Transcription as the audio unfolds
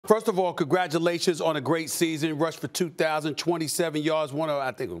First of all, congratulations on a great season. Rushed for 2,027 yards.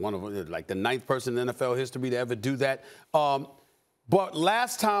 I think one of like the 9th person in NFL history to ever do that. But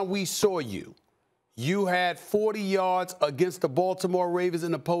last time we saw you, you had 40 yards against the Baltimore Ravens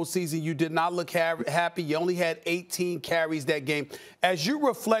in the postseason. You did not look happy. You only had 18 carries that game. As you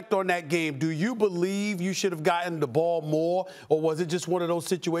reflect on that game, do you believe you should have gotten the ball more, or was it just one of those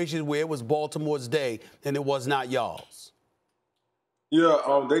situations where it was Baltimore's day and it was not y'all's?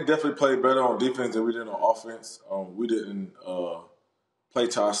 Yeah, they definitely played better on defense than we did on offense. We didn't play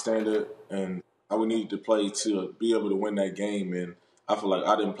to our standard, and we needed to play to be able to win that game. And I feel like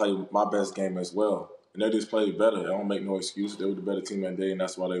I didn't play my best game as well. And they just played better. I don't make no excuse. They were the better team that day, and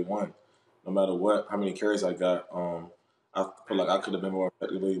that's why they won. No matter how many carries I got, I feel like I could have been more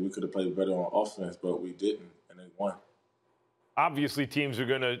effectively. We could have played better on offense, but we didn't, and they won. Obviously, teams are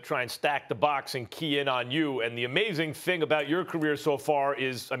going to try and stack the box and key in on you. And the amazing thing about your career so far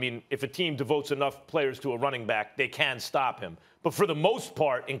is, I mean, if a team devotes enough players to a running back, they can stop him. But for the most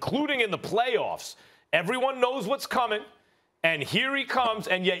part, including in the playoffs, everyone knows what's coming. And here he comes,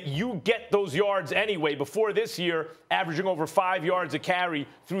 and yet you get those yards anyway. Before this year, averaging over 5 yards a carry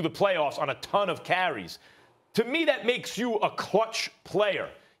through the playoffs on a ton of carries. To me, that makes you a clutch player,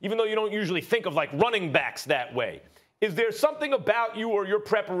 even though you don't usually think of like running backs that way. Is there something about you or your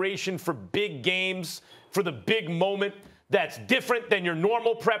preparation for big games, for the big moment, that's different than your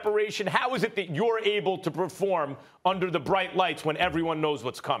normal preparation? How is it that you're able to perform under the bright lights when everyone knows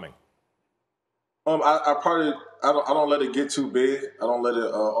what's coming? I don't let it get too big. I don't let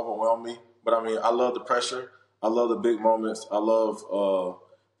it overwhelm me. But I mean, I love the pressure. I love the big moments. I love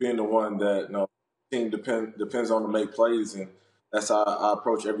being the one that team depends on to make plays, and that's how I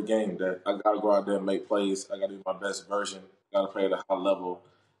approach every game. That I got to go out there and make plays. I got to do my best version. Got to play at a high level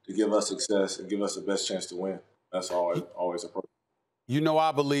to give us success and give us the best chance to win. That's all I always approach. You know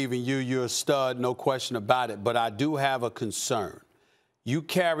I believe in you. You're a stud, no question about it. But I do have a concern. You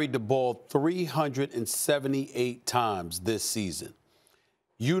carried the ball 378 times this season.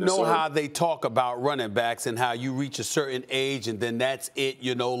 You know how they talk about running backs and how you reach a certain age and then that's it.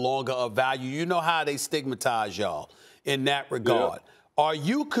 You're no longer of value. You know how they stigmatize y'all in that regard. Yeah. Are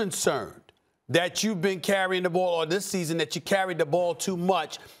you concerned that you've been carrying the ball, or this season that you carried the ball too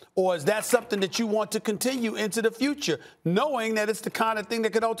much? Or is that something that you want to continue into the future, knowing that it's the kind of thing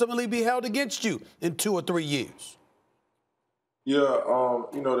that could ultimately be held against you in 2 or 3 years? Yeah,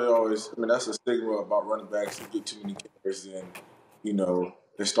 they always, that's a stigma about running backs. You get too many carries and,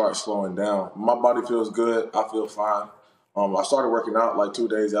 they start slowing down. My body feels good. I feel fine. I started working out like 2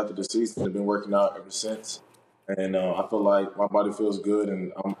 days after the season. I've been working out ever since. And I feel like my body feels good,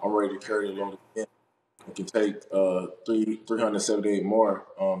 and I'm ready to carry the load again. I can take 378 more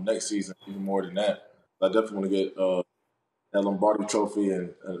next season, even more than that. I definitely want to get that Lombardi trophy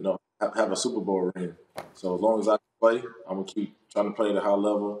and have a Super Bowl ring. So as long as I can play, I'm going to keep trying to play at a high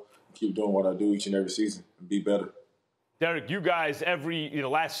level, and keep doing what I do each and every season and be better. Derrick, you guys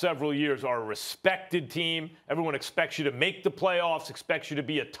last several years are a respected team. Everyone expects you to make the playoffs, expects you to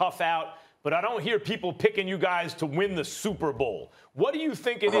be a tough out. But I don't hear people picking you guys to win the Super Bowl. What do you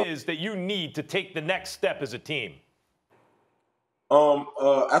think it is that you need to take the next step as a team?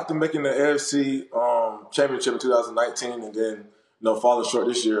 After making the AFC championship in 2019 and then falling short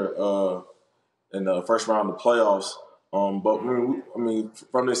this year in the first round of the playoffs. But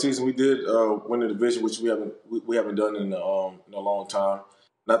from this season we did win the division, which we haven't done in a long time.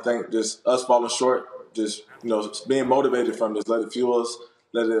 And I think just us falling short, just being motivated from this, let it fuel us.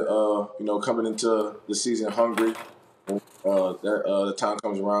 Let it, coming into the season hungry. The time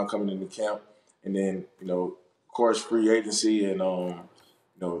comes around, coming into camp, and then of course, free agency and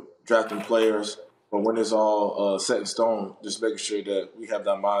drafting players. But when it's all set in stone, just making sure that we have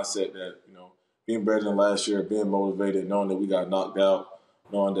that mindset that being better than last year, being motivated, knowing that we got knocked out,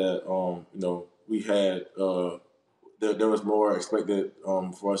 knowing that we had there was more expected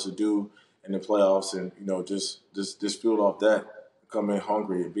for us to do in the playoffs, and just fueled off that. Come in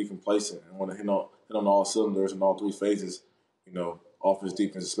hungry and be complacent and want to hit on all cylinders in all 3 phases, offense,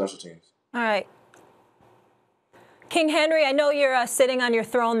 defense, and special teams. All right. King Henry, I know you're sitting on your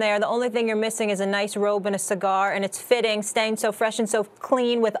throne there. The only thing you're missing is a nice robe and a cigar, and it's fitting, staying so fresh and so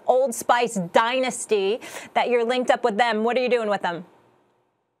clean with Old Spice Dynasty that you're linked up with them. What are you doing with them?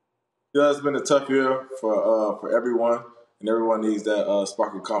 Yeah, it's been a tough year for everyone, and everyone needs that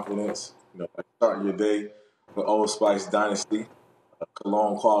spark of confidence. Starting your day with Old Spice Dynasty.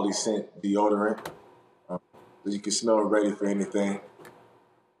 Cologne quality scent deodorant. You can smell it ready for anything.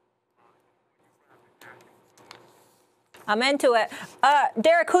 I'm into it.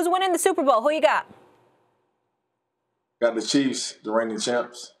 Derrick, who's winning the Super Bowl? Who you got? Got the Chiefs, the reigning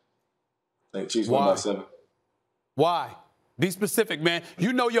champs. I think Chiefs win by 7. Why? Be specific, man.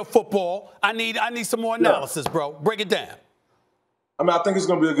 You know your football. I need some more analysis, bro. Break it down. I mean, I think it's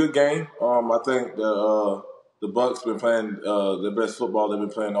going to be a good game. I think the Bucs been playing their best football they've been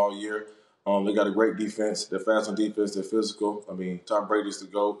playing all year. They got a great defense. They're fast on defense. They're physical. I mean, Tom Brady's the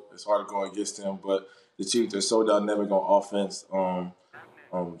GOAT. It's hard to go against him, but the Chiefs are so dynamic on offense.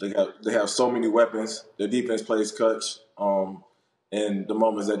 They have so many weapons. Their defense plays clutch in the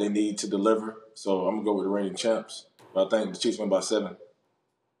moments that they need to deliver. So I'm going to go with the reigning champs. But I think the Chiefs win by 7.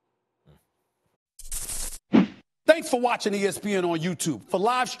 Thanks for watching ESPN on YouTube. For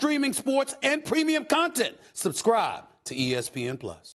live streaming sports and premium content, subscribe to ESPN+.